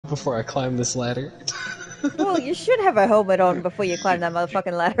before I climb this ladder. Well, you should have a helmet on before you climb that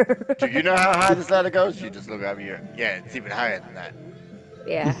motherfucking ladder. Do you know how high this ladder goes? You just look over here. Yeah, it's even higher than that.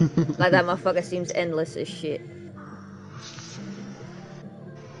 Yeah, like that motherfucker seems endless as shit.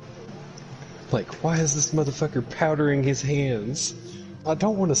 Like, why is this motherfucker powdering his hands? I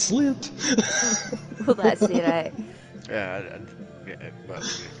don't want to slip. Well, that's it, eh?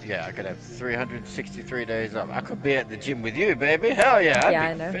 Yeah, I could have 363 days off. I could be at the gym with you, baby. Hell yeah,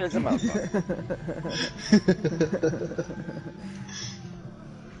 I'd be fit as a motherfucker.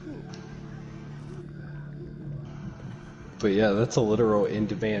 But yeah, that's a literal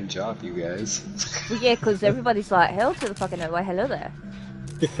in-demand job, you guys. Well, yeah, because everybody's like, hell to the fucking no way, hello there.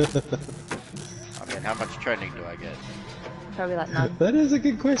 I mean, how much training do I get? Probably like none. That is a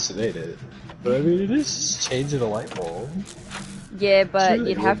good question, ain't it? But I mean, it is just changing a light bulb. Yeah, but Sure,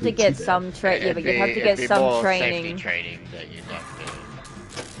 you'd have to get some training. Yeah, but you'd have to get some training. Safety training that you'd have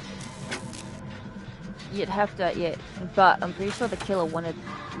to. You'd have to, yeah. But I'm pretty sure the killer wanted.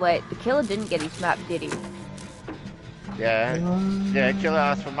 Wait, the killer didn't get his map, did he? Yeah, yeah. Killer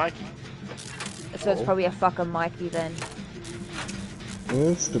asked for Mikey. So it's probably a fucking Mikey then.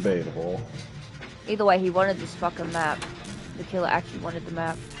 It's debatable. Either way, he wanted this fucking map. The killer actually wanted the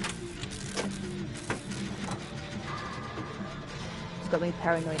map. It's got me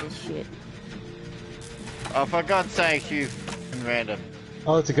paranoid as shit. Oh, for God's sake, you f***ing random.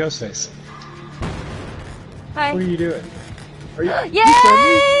 Oh, it's a ghost face. Hi. What are you doing? Are you?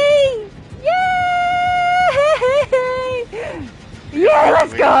 Yay! Yay! Yeah,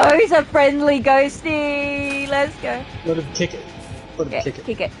 let's go! He's a friendly ghosty! Let's go. Let him kick it. Let him kick it.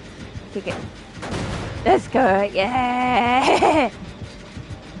 Kick it. Kick it. Let's go! Yeah!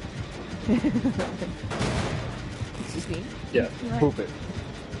 Excuse me? Yeah, poop it.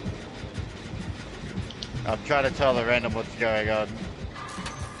 I'm trying to tell the random what's going on.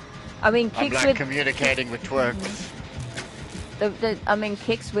 I mean, I'm kicks like with... communicating with twerks. I mean,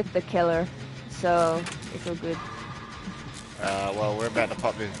 kicks with the killer, so it's all good. Well, we're about to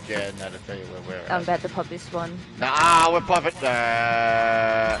pop this gen, now to tell you where we're at. I'm about to pop this one. Nah, we're popping.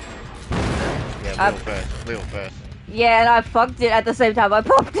 Yeah, wheel first. Yeah, and I fucked it at the same time I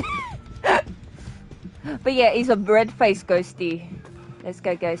popped it. But yeah, he's a red-faced ghosty. Let's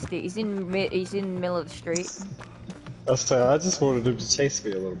go, ghosty. He's in the middle of the street. I just wanted him to chase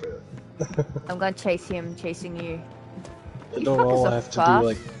me a little bit. I'm gonna chase him, chasing you. They don't all have to do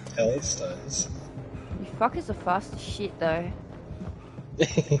like pellet stunts. You fuckers are fast as shit though.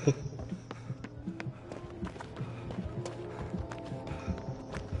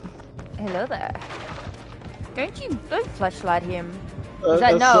 Hello there. Don't flashlight him.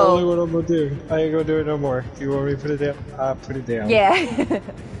 That's the only one I'm gonna do. I ain't gonna do it no more. Do you want me to put it down? I'll put it down. Yeah.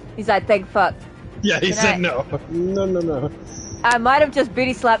 He's like, thank fuck. Yeah, he said no. No. I might have just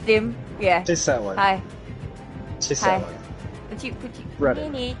booty slapped him. Yeah. Chase that one. Hi. Chase that one. Would you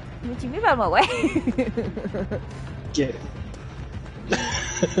Would you move out of my way? Get it.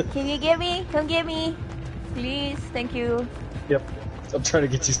 Can you get me? Come get me. Please, thank you. Yep. I'm trying to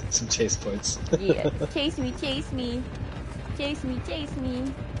get you some chase points. Yeah. Chase me, chase me. Chase me, chase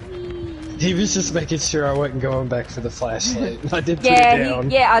me. He was just making sure I wasn't going back for the flashlight. I did put it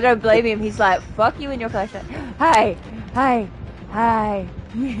down. Yeah, I don't blame him. He's like, fuck you and your flashlight. Hi.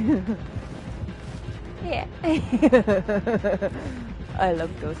 Yeah. I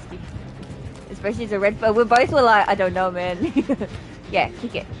love Ghosty. Especially as a red... We both were like, I don't know, man. Yeah,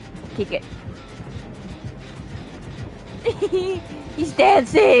 kick it. Kick it. He's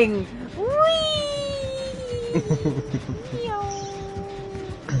dancing! Whee!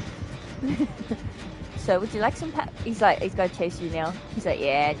 So, would you like some he's gonna chase you now. He's like,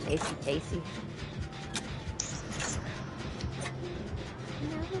 yeah, chasey.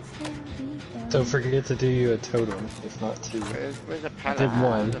 Don't forget to do you a totem, if not two. Where's a pallet? Did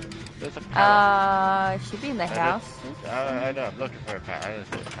one. There's a pallet. Should be in the house. I know, I'm looking for a pallet. I don't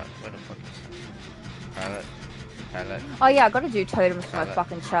see a pallet. Where the fuck is pallet? Pallet. Oh yeah, I gotta do totems for my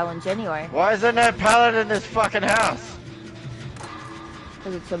fucking challenge anyway. Why is there no pallet in this fucking house?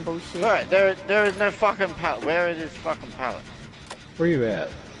 Because it's some bullshit. Right, there is no fucking pallet. Where is this fucking pallet? Where you at?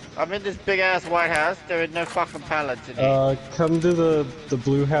 I'm in this big ass white house. There is no fucking pallets in here. Come to the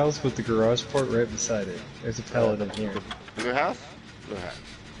blue house with the garage port right beside it. There's a pallet in here. Blue house? Blue house.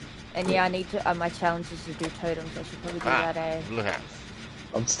 And yeah, I need to. My challenge is to do totems. I should probably do that. Blue house.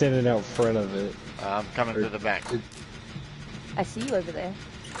 I'm standing out front of it. I'm coming to the back. I see you over there.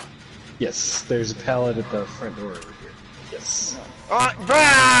 Yes, there's a pallet at the front door over here. Yes. Oh,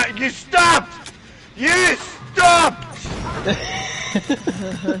 bruh! You stopped! You stopped!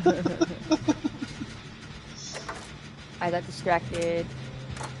 I got distracted.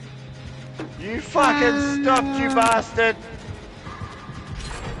 You fucking stopped, you bastard!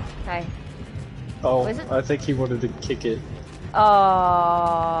 Hey. Oh, I think he wanted to kick it.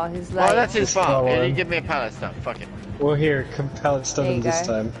 Oh, his leg. Oh, that's his fault. He didn't give me a pallet stump. Fuck him. Well, here, come pallet stump him this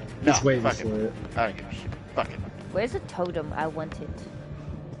time. He's waiting for it. I don't give a shit. Fuck him. Where's the totem? I want it.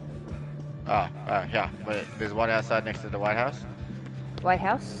 Oh, yeah. But there's one outside next to the White House. White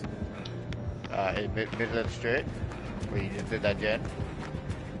House? In middle of the street. Where you just did that gen.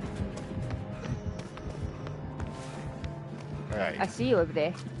 Alright. I see you over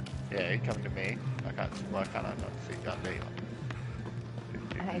there. Yeah, you come to me. Why can't I not see? Can't see you.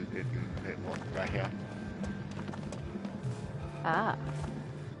 Right here. Ah.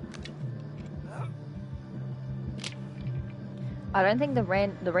 I don't think the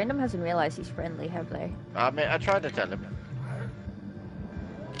random hasn't realized he's friendly, have they? I mean, I tried to tell him.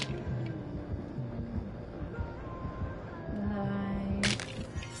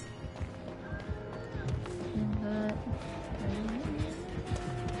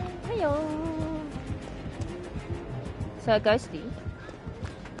 Hello. So, Ghosty.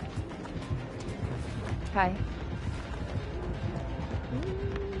 Hi.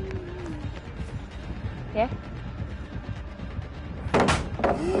 Yeah?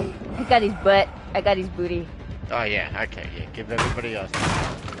 I got his butt. I got his booty. Oh yeah, okay, yeah. Give everybody else.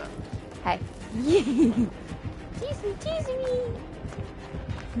 Hi. Tease me.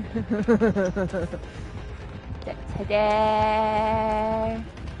 Ta-da!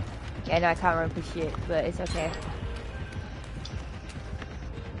 Yeah, no, I can't run for shit, but it's okay.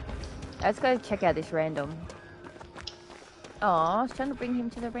 Let's go check out this random. Oh, I was trying to bring him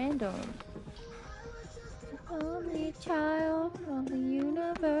to the random. Only child of the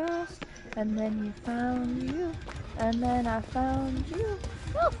universe, and then you found you, and then I found you.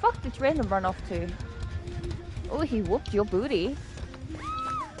 Oh, fuck, this random run off to? Oh, he whooped your booty.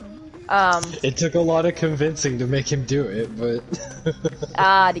 It took a lot of convincing to make him do it, but...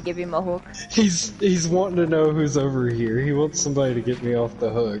 to give him a hook. He's wanting to know who's over here. He wants somebody to get me off the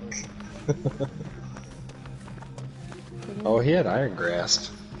hook. Oh, he had Iron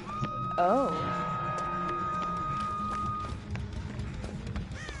Grasp. Oh.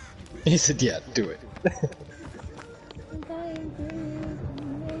 He said, yeah, do it.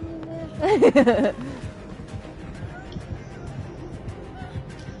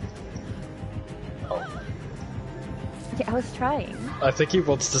 Yeah, I was trying. I think he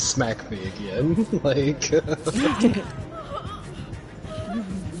wants to smack me again. Like...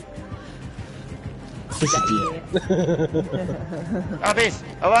 This is the end. Abyss!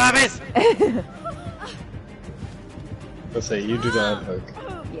 Oh, Abyss! Let's say, you do not hook.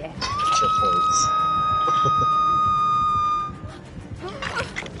 Yeah.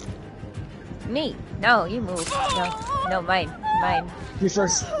 Me? No, you move. No, mine. Me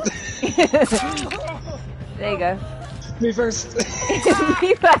first. There you go. Me first.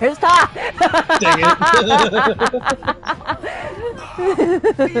 Me first, ha! Dang it.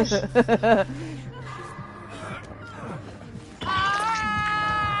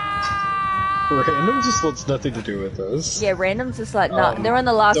 Random just wants nothing to do with us. Yeah, random's just like, no, they're on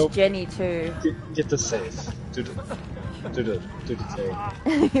the last Jenny too. Get the safe. Do the thing.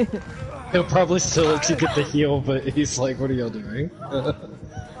 He'll probably still let you get the heal, but he's like, what are y'all doing?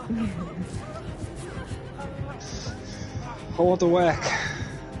 I want the whack.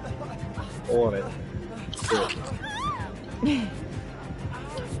 I want it. Do it.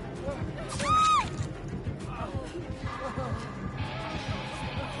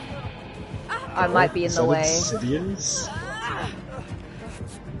 I might be in the way. Insidious?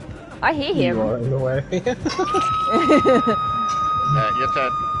 I hear him. You are in the way. Your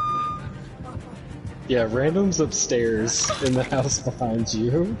turn. Yeah, random's upstairs in the house behind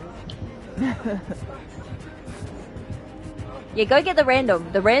you. Yeah, go get the random.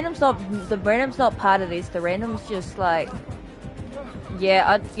 The random's not part of this. The random's just like,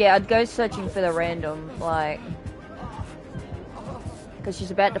 I'd go searching for the random, like, because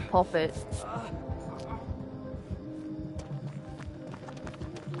she's about to pop it.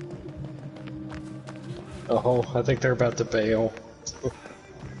 Oh, I think they're about to bail.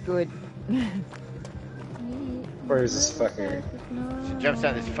 Good. Where is this fucker? She jumps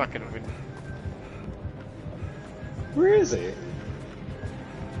out this fucking window. Where is he?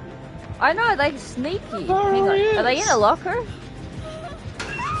 I know, like sneaky. Oh, Hang on. yes. Are they in a locker?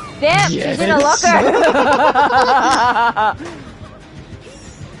 Damn, Yes. she's in a locker.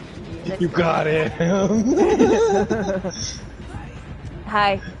 You got him.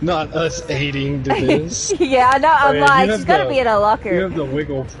 Hi. Not us aiding to this. Yeah, I know. I'm like, she's gotta be in a locker. You have the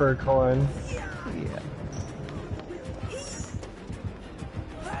wiggle perk on.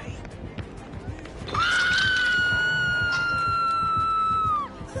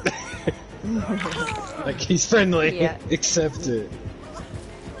 Like, he's friendly. Yeah. Accept it.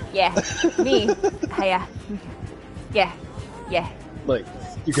 Yeah, me. Hiya. Yeah, yeah. Like,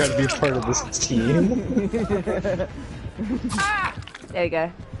 you gotta be a part of this team. There we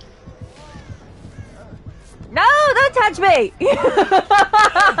go. No, don't touch me!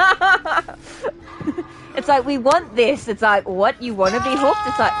 It's like, we want this. It's like, what? You want to be hooked?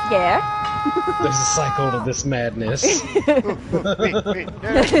 It's like, yeah. There's a cycle to this madness.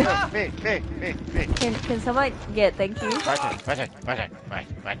 Can someone... Yeah, thank you. My turn.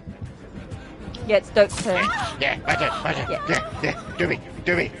 Yeah, it's Doke's turn. Yeah, my turn. Yeah. Do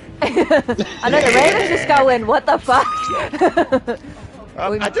me. I know, the Raven's just going, what the fuck?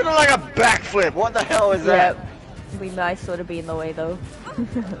 I did it like a backflip. What the hell is that? We might sort of be in the way, though.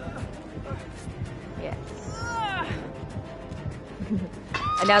 Yeah.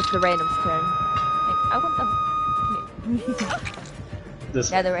 And now it's the random's turn. I want the... This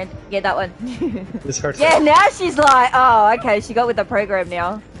Now the yeah, that one. This hurts. Yeah, now she's like, oh, okay, she got with the program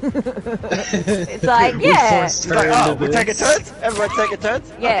now. It's like, yeah. It's like, oh, we're taking turns? Everyone taking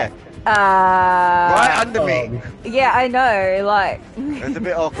turns? Yeah. Okay. Uh... Right under me. Yeah, I know, like... It's a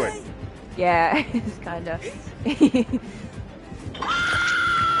bit awkward. Yeah, it's kinda...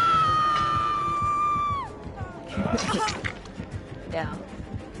 Yeah.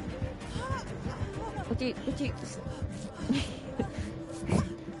 Would you...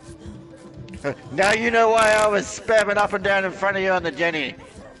 Now you know why I was spamming up and down in front of you on the Jenny.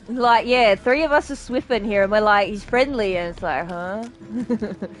 Like, yeah, 3 of us are swiffing here, and we're like, he's friendly, and it's like, huh?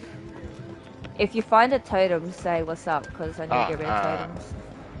 If you find a totem, say what's up, because I need to get rid of totems.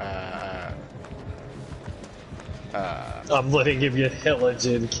 I'm letting him get hella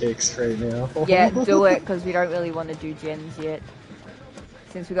gen kicks right now. Yeah, do it, because we don't really want to do gens yet.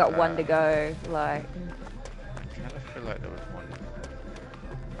 Since we got 1 to go, like... I kind of feel like there was one.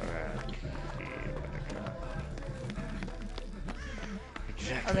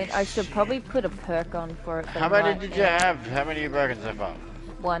 I mean, I should probably put a perk on for it. How many did you have? How many have you broken so far?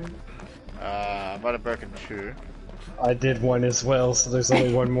 1. I might have broken 2. I did 1 as well, so there's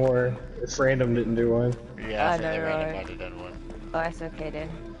only 1 more. If Random didn't do 1. Yeah, I know, random right. might have done 1. Oh, that's okay then.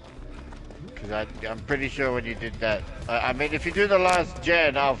 Because I'm pretty sure when you did that... I mean, if you do the last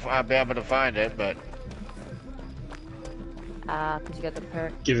gen, I'll be able to find it, but... Because you got the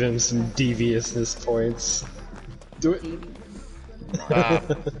perk. Give him some deviousness points. Do it.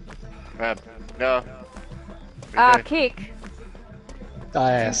 No. Kick!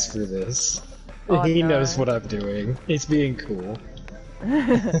 I asked for this. Oh, He no. knows what I'm doing. He's being cool.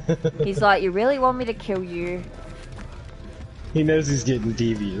 He's like, you really want me to kill you? He knows he's getting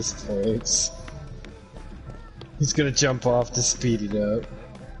devious points. He's gonna jump off to speed it up.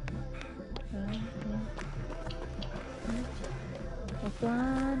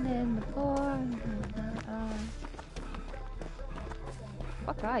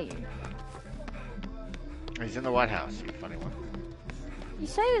 Fuck are you? He's in the White House, you funny one. You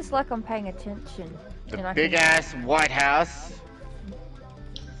say this like I'm paying attention. The big ass White House.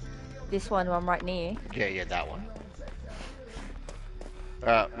 This one I'm right near. Yeah, that one.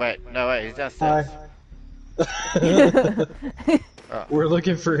 Wait, he's downstairs. Hi. We're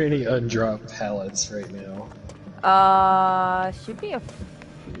looking for any undropped pallets right now. Should be a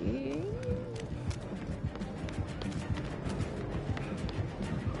few.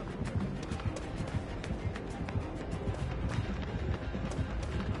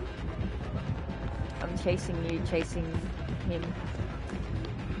 I'm chasing you, chasing him.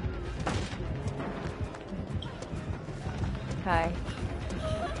 Okay.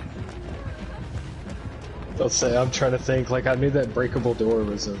 I'll say, I'm trying to think, like, I knew that breakable door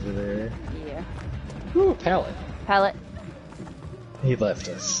was over there. Yeah. Ooh, a pallet. Pallet. He left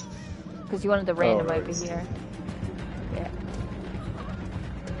us. Because you wanted the random right. over here. Yeah.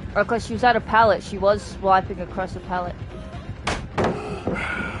 Or because she was at a pallet, she was swiping across a pallet.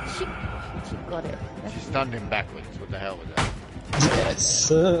 She got it. She stunned him backwards. What the hell was that?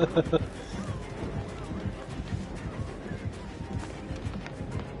 Yes.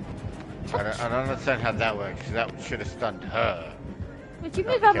 I don't understand how that works. That should have stunned her. Would you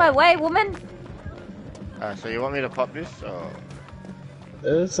move out my way, woman? So you want me to pop this, or...?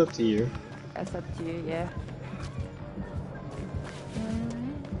 It's up to you. That's up to you, yeah.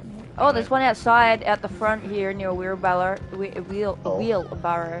 Oh, there's one outside, out the front here near a wheelbarrow.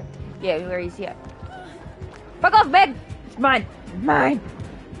 Wheelbarrow. Yeah, where he's here. Fuck off, Meg! It's mine! Mine!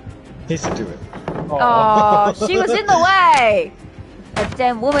 He should do it. Oh, she was in the way! That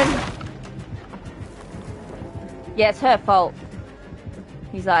damn woman. Yeah, it's her fault.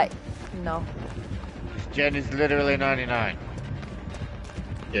 He's like, no. This gen is literally 99.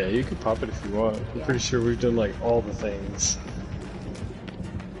 Yeah, you can pop it if you want. I'm pretty sure we've done like all the things.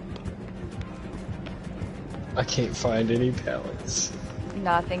 I can't find any pallets.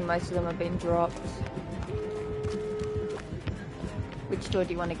 No, I think most of them have been dropped. Which door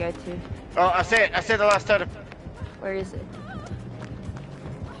do you want to go to? Oh, I see it. I see the last totem. Where is it?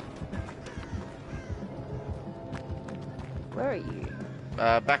 Where are you?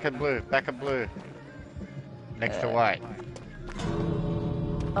 Back in blue. Back in blue. Next to white.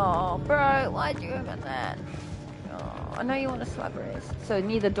 Oh, bro, why'd you open that? Oh, I know you want a slug race. So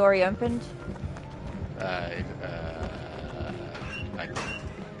near the door he opened? I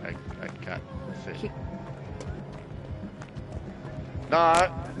can't see. No,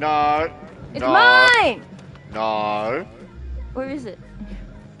 no, It's no, mine! no. Where is it?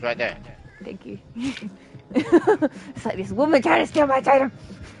 It's right there. Thank you. It's like this woman trying to steal my totem.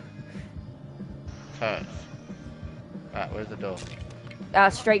 Hers. Alright, where's the door?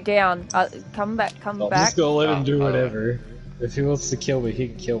 Straight down. Come back, come I'm back. just gonna let him do whatever. If he wants to kill me, he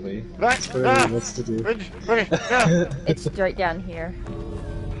can kill me. That's whatever he wants to do. It's straight down here.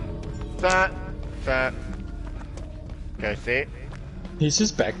 Go see. He's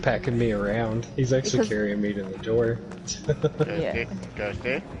just backpacking me around. He's actually carrying me to the door. Go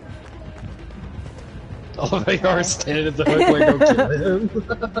see. Oh, they are standing at the hook like, don't kill him.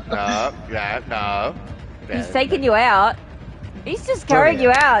 No. He's taking you out. He's just carrying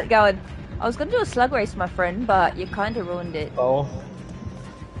you out, going, I was gonna do a slug race, my friend, but you kinda ruined it. Oh.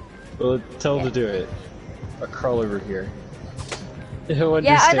 Well, tell him to do it. I'll crawl over here.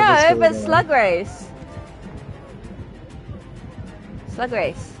 Yeah, I know, but slug race. Slug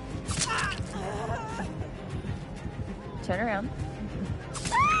race. Turn around.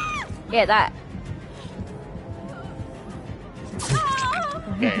 Yeah, that.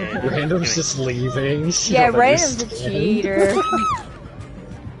 Random's just leaving. Yeah, Random's a cheater.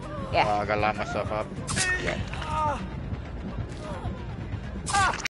 Yeah. Oh, I gotta line myself up. Yeah.